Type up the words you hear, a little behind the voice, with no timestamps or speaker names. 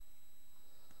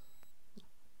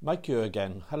Mike here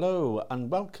again. Hello and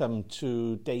welcome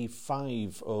to day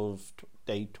 5 of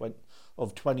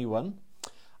 21.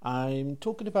 I'm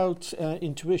talking about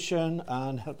intuition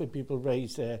and helping people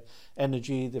raise their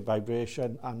energy, their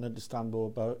vibration, and understand more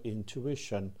about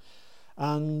intuition.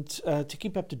 And to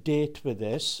keep up to date with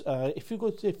this, if you're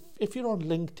on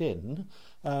LinkedIn,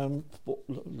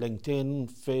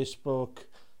 Facebook,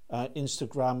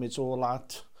 Instagram, it's all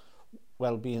at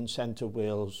Wellbeing Centre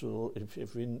Wales, or if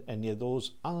you're in any of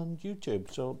those, and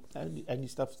YouTube. So any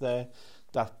stuff there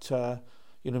that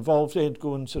you're involved in,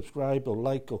 go and subscribe or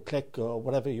like or click or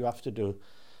whatever you have to do.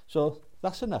 So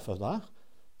that's enough of that.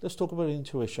 Let's talk about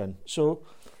intuition. So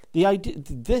the idea,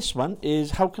 this one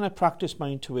is, how can I practice my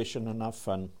intuition and have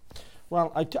fun?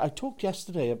 Well, I talked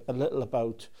yesterday a little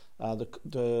about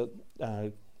the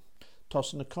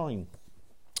tossing a coin.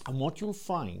 And what you'll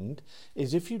find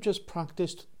is if you just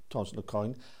practiced tossing a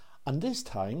coin, and this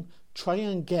time try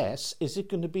and guess, is it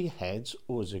going to be heads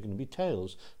or is it going to be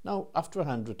tails? Now, after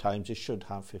 100 times, it should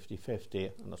have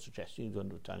 50-50. I'm not suggesting you do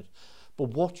 100 times.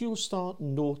 But what you'll start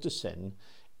noticing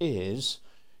is,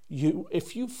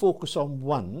 if you focus on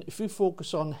one, if you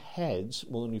focus on heads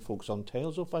more than you focus on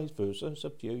tails, or vice versa, it's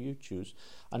up to you, you choose,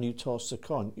 and you toss the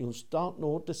coin, you'll start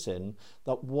noticing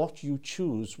that what you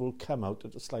choose will come out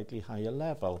at a slightly higher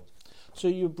level. So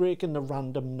you're breaking the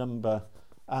random number,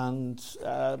 and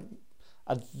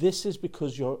this is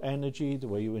because your energy, the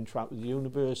way you interact with the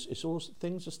universe, it's all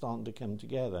things are starting to come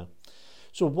together.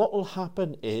 So what will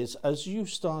happen is, as you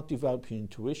start developing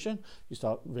intuition, you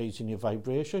start raising your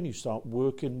vibration, you start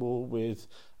working more with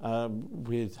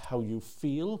how you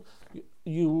feel,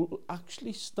 you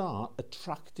actually start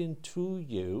attracting to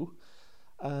you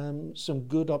some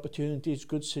good opportunities,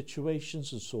 good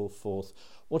situations and so forth.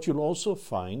 What you'll also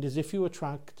find is, if you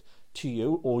attract to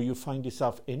you, or you find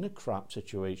yourself in a crap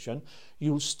situation,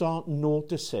 you'll start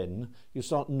noticing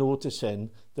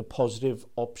the positive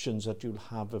options that you'll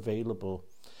have available,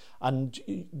 and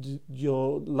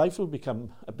your life will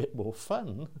become a bit more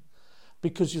fun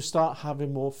because you start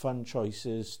having more fun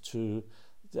choices to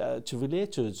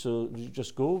relate to it. So you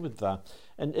just go with that.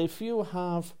 And if you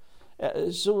have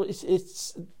so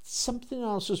it's something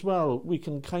else as well we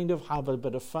can kind of have a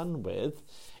bit of fun with.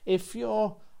 If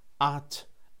you're at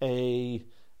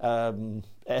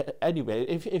anyway,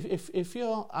 if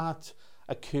you're at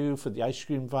a queue for the ice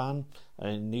cream van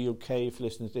in the UK, if you're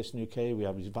listening to this in the UK, we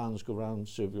have these vans go around and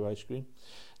serve you ice cream,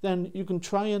 then you can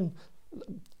try and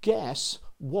guess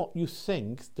what you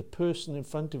think the person in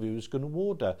front of you is going to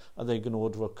order. Are they going to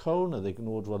order a cone? Are they going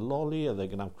to order a lolly? Are they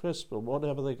going to have crisp, or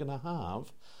whatever they're going to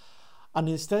have? And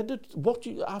instead of what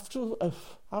you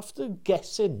after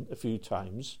guessing a few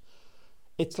times,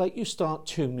 it's like you start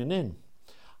tuning in.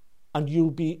 And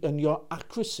your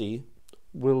accuracy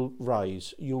will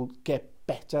rise. You'll get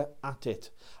better at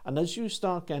it. And as you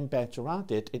start getting better at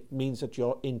it, it means that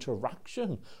your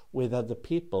interaction with other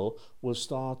people will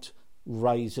start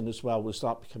rising as well, will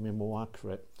start becoming more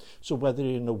accurate. So whether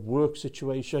you're in a work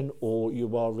situation or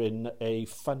you are in a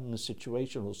fun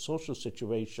situation or social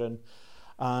situation,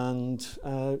 and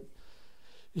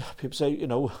people say,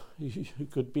 you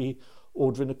could be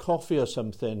ordering a coffee or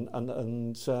something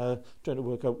and trying to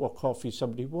work out what coffee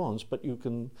somebody wants, but you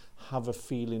can have a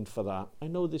feeling for that. I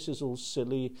know this is all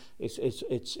silly,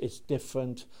 it's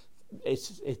different,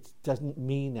 it doesn't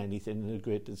mean anything in the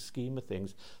greater scheme of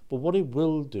things, but what it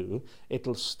will do,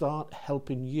 it'll start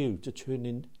helping you to tune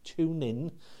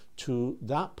in to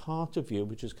that part of you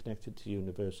which is connected to the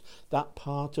universe, that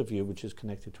part of you which is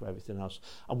connected to everything else.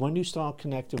 And when you start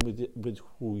connecting with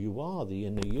who you are, the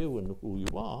inner you and who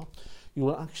you are, you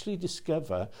will actually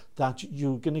discover that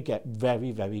you're going to get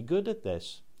very, very good at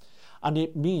this. And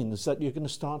it means that you're going to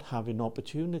start having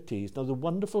opportunities. Now, the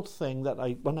wonderful thing that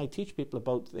when I teach people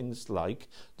about things like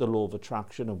the law of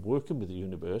attraction and working with the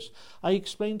universe, I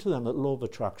explain to them that law of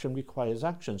attraction requires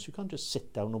action. So you can't just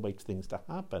sit down and wait for things to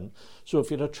happen. So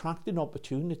if you're attracting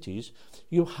opportunities,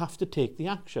 you have to take the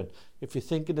action. If you're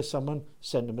thinking of someone,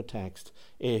 send them a text.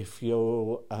 If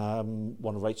you want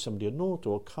to write somebody a note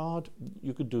or a card,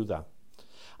 you could do that.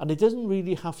 And it doesn't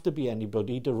really have to be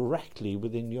anybody directly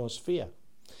within your sphere.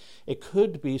 It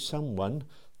could be someone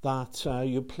that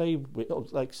you play with,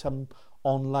 like some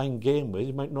online game with.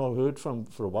 You might not have heard from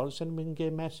for a while. Send them an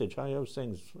in-game message. Hi, how's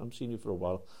things? I haven't seen you for a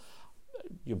while.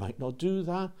 You might not do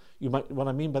that. What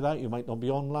I mean by that, you might not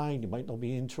be online. You might not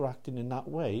be interacting in that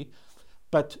way.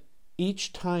 But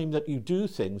each time that you do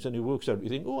things and it works out, you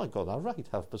think, oh, I got that right.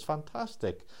 That was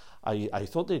fantastic. I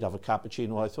thought they'd have a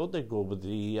cappuccino. I thought they'd go with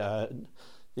the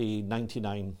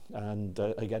 99. And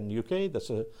again, in the UK,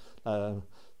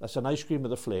 that's an ice cream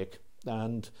with a flake.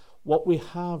 And what we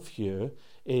have here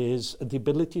is the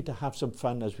ability to have some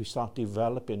fun as we start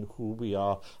developing who we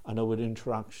are and our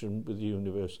interaction with the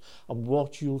universe. And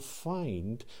what you'll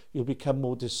find, you'll become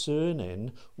more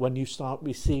discerning when you start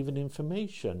receiving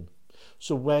information.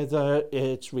 So whether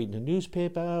it's reading a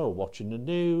newspaper or watching the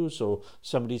news or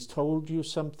somebody's told you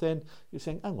something, you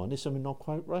think, hang on, there's something not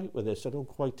quite right with this. It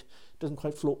doesn't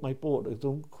quite float my boat. It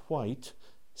don't quite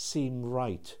seem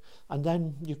right. And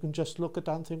then you can just look at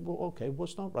that and think, well, okay,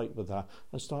 what's not right with that?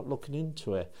 And start looking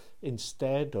into it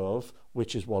instead of,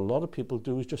 which is what a lot of people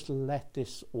do, is just let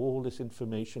all this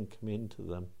information come into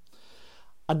them.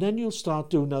 And then you'll start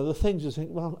doing other things. You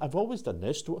think, well, I've always done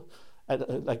this.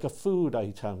 Like a food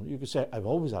item, you could say, I've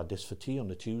always had this for tea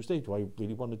on a Tuesday. Do I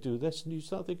really want to do this? And you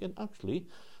start thinking, actually,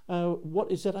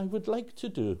 what is it I would like to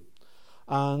do?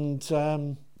 And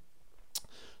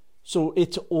so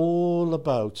it's all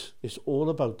about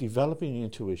developing your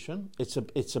intuition.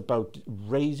 It's about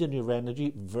raising your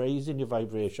energy, raising your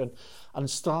vibration, and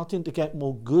starting to get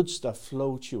more good stuff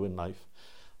flow to you in life.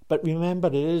 But remember,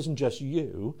 it isn't just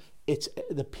you. It's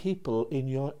the people in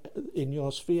your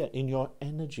sphere, in your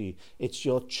energy. It's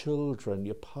your children,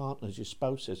 your partners, your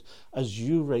spouses. As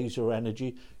you raise your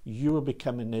energy, you are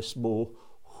becoming this more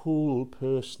whole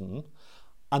person,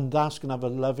 and that's going to have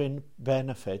a loving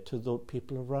benefit to the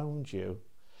people around you.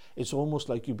 It's almost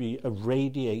like you be a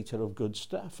radiator of good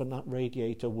stuff, and that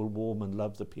radiator will warm and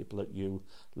love the people that you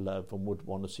love and would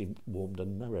want to see warmed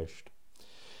and nourished.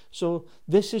 So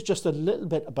this is just a little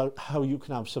bit about how you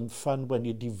can have some fun when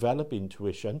you develop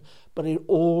intuition, but it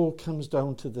all comes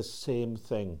down to the same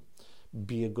thing.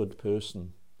 Be a good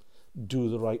person. Do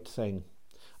the right thing.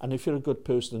 And if you're a good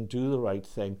person and do the right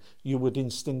thing, you would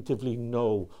instinctively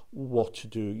know what to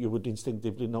do. You would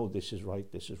instinctively know this is right,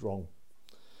 this is wrong.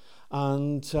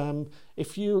 And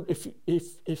if you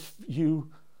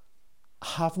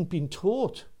haven't been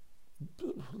taught,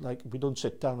 like, we don't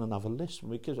sit down and have a list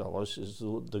because this is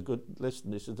the good list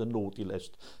and this is the naughty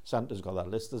list. Santa's got that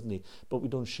list, doesn't he? But we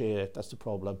don't share it. That's the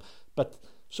problem. But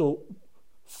so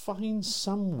find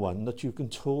someone that you can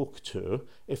talk to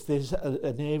if there's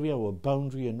an area or a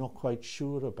boundary you're not quite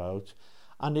sure about,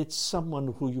 and it's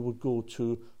someone who you would go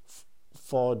to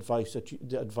for advice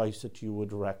that you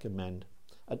would recommend,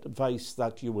 advice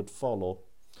that you would follow.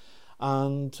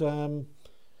 And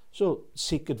so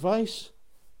seek advice,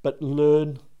 but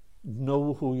learn,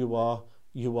 know who you are.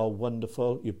 You are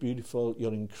wonderful, you're beautiful,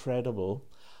 you're incredible,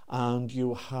 and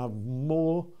you have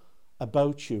more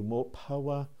about you, more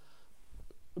power,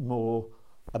 more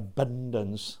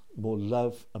abundance, more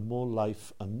love and more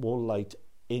life and more light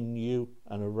in you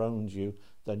and around you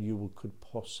than you could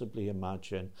possibly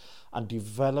imagine. And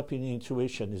developing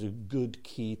intuition is a good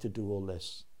key to do all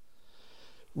this.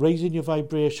 Raising your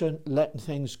vibration, letting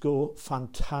things go,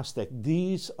 fantastic.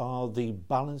 These are the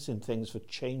balancing things for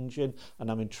changing and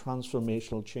having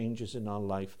transformational changes in our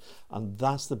life. And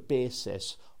that's the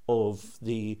basis of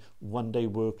the one-day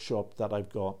workshop that I've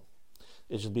got.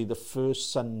 It will be the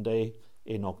first Sunday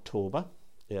in October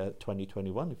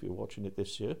 2021, if you're watching it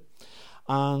this year.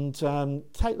 And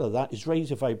title of that is Raise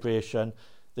Your Vibration,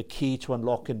 the key to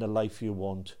unlocking the life you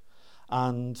want.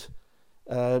 And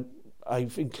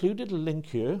I've included a link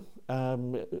here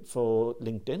for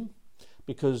LinkedIn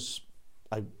because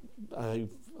I'm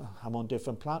on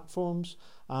different platforms,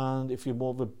 and if you're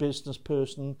more of a business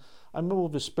person, I'm more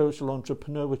of a spiritual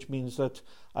entrepreneur, which means that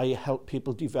I help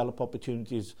people develop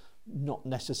opportunities, not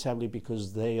necessarily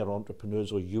because they are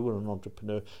entrepreneurs or you are an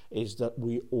entrepreneur, is that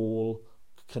we all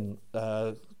could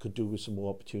do with some more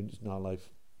opportunities in our life.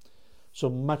 So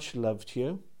much love to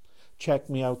you. Check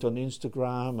me out on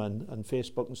Instagram and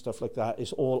Facebook and stuff like that.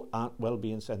 It's all at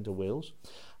Wellbeing Centre Wales.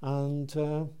 And if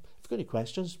you've got any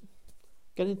questions,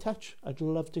 get in touch. I'd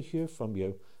love to hear from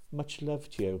you. Much love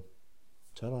to you.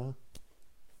 Ta-ra.